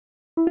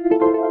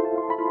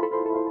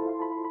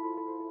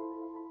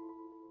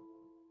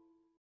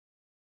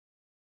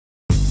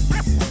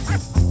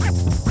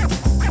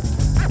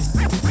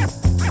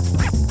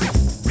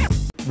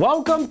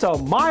Welcome to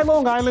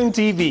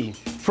MyLITV.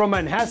 From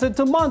Manhasset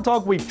to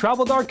Montauk, we've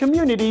traveled our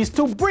communities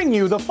to bring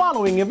you the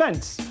following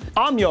events.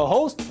 I'm your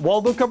host,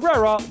 Waldo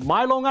Cabrera.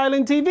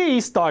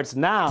 MyLITV starts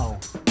now.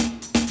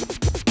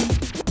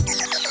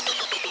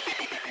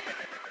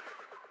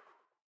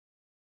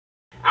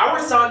 Our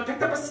son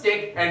picked up a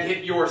stick and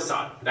hit your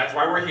son. That's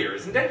why we're here,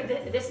 isn't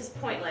it? This is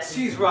pointless.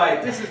 She's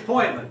right. This is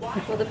pointless.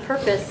 Well, the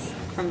purpose,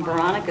 from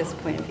Veronica's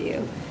point of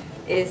view,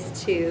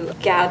 is to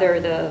gather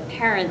the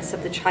parents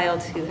of the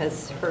child who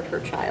has hurt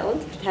her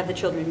child, have the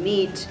children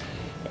meet,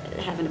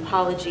 have an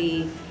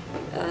apology,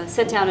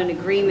 set down an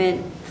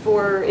agreement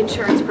for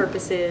insurance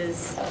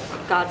purposes,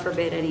 God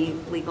forbid any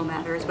legal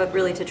matters, but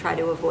really to try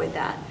to avoid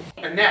that.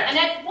 Annette.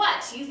 Annette,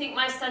 what? You think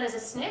my son is a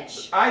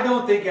snitch? I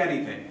don't think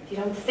anything. If you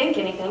don't think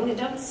anything, then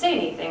don't say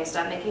anything.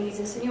 Stop making these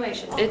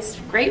insinuations. It's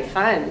great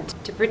fun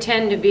to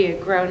pretend to be a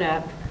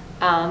grown-up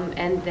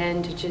and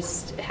then to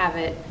just have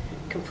it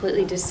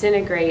completely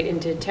disintegrate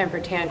into temper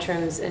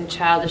tantrums and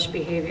childish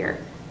behavior.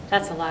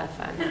 That's a lot of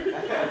fun.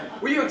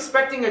 Were you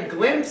expecting a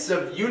glimpse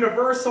of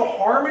universal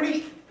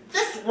harmony?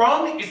 This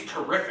rung is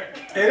terrific.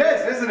 It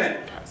is, isn't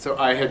it? So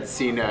I had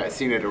seen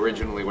it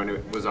originally when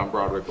it was on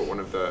Broadway, but one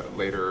of the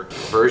later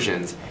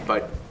versions.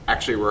 But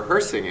actually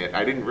rehearsing it,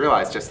 I didn't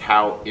realize just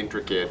how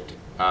intricate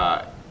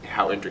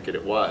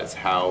it was.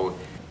 How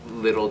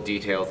little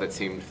details that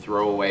seemed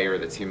throwaway or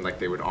that seemed like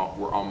they were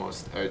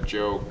almost a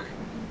joke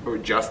or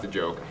just a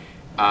joke.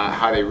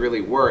 How they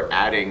really were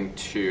adding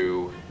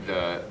to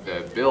the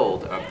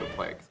build of the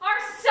play. Our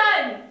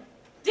son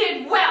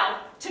did well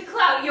to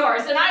clout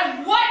yours, and I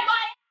wipe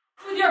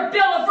my with your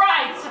Bill of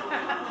Rights.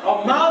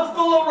 A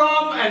mouthful of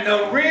rum and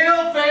the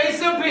real face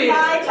of beer.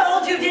 I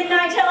told you, didn't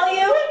I tell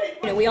you?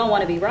 You know, we all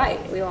want to be right.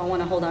 We all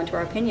want to hold on to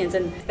our opinions,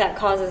 and that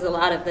causes a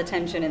lot of the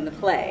tension in the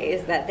play,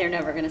 is that they're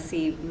never going to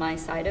see my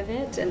side of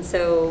it, and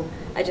so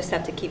I just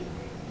have to keep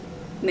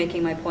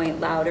making my point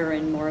louder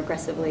and more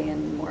aggressively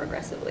and more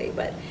aggressively.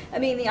 But I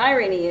mean, the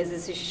irony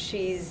is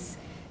she's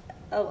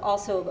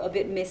also a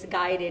bit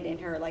misguided in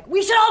her, like,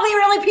 we should all be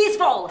really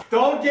peaceful.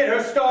 Don't get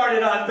her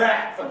started on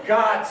that, for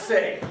God's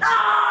sake.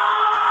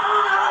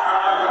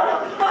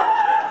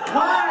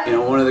 You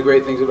know, one of the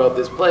great things about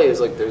this play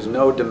is, like, there's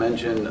no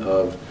dimension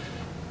of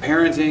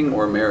parenting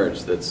or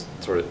marriage that's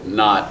sort of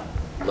not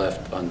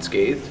left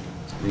unscathed.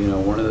 You know,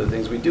 one of the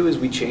things we do is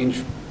we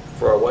change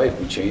for our wife,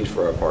 we change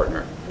for our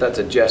partner. That's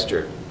a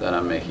gesture that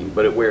I'm making,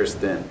 but it wears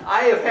thin.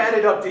 I have had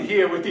it up to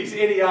here with these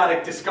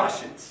idiotic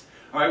discussions.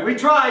 All right, we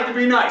tried to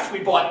be nice. We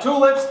bought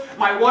tulips.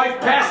 My wife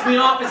passed me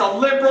off as a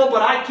liberal,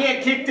 but I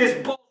can't keep this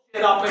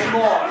bullshit up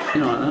anymore. You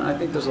know, and I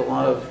think there's a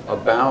lot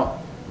about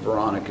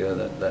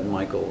Veronica that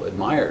Michael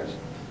admires,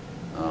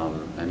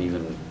 and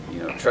even,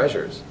 you know,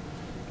 treasures.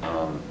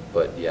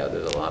 But yeah,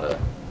 there's a lot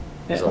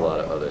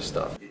of other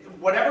stuff.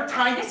 Whatever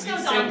time This you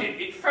goes send on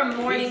it from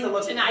morning needs to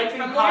look to night.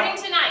 piping From hot,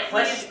 morning to night.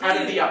 fresh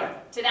out of the oven.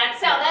 To that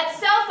cell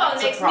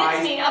phone makes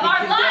mincemeat of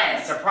our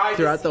lives. Surprise.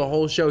 Throughout the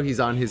whole show,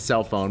 he's on his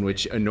cell phone,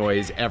 which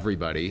annoys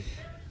everybody.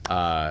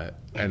 And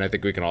I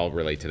think we can all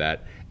relate to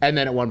that. And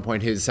then at one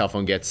point, his cell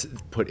phone gets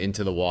put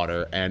into the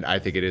water, and I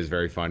think it is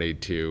very funny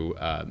to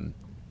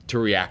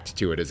react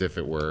to it as if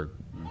it were,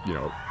 you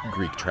know,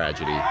 Greek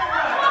tragedy.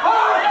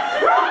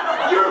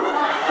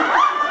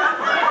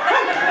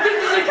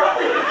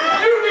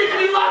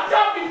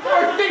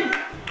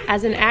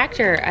 As an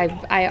actor,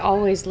 I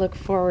always look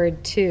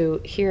forward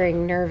to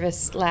hearing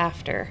nervous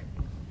laughter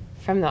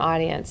from the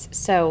audience.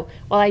 So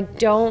while I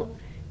don't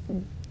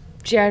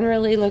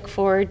generally look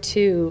forward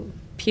to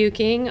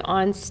puking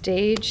on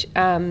stage,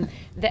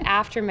 the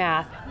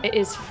aftermath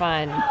is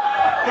fun. Get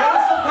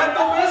us some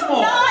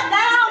Pepto-Bismol. Not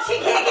now! She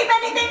can't keep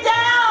anything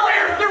down!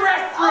 Where's the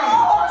restroom?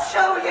 Oh, I'll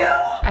show you!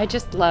 I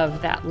just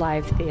love that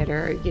live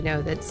theater, you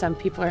know, that some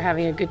people are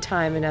having a good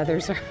time and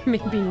others are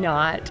maybe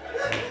not.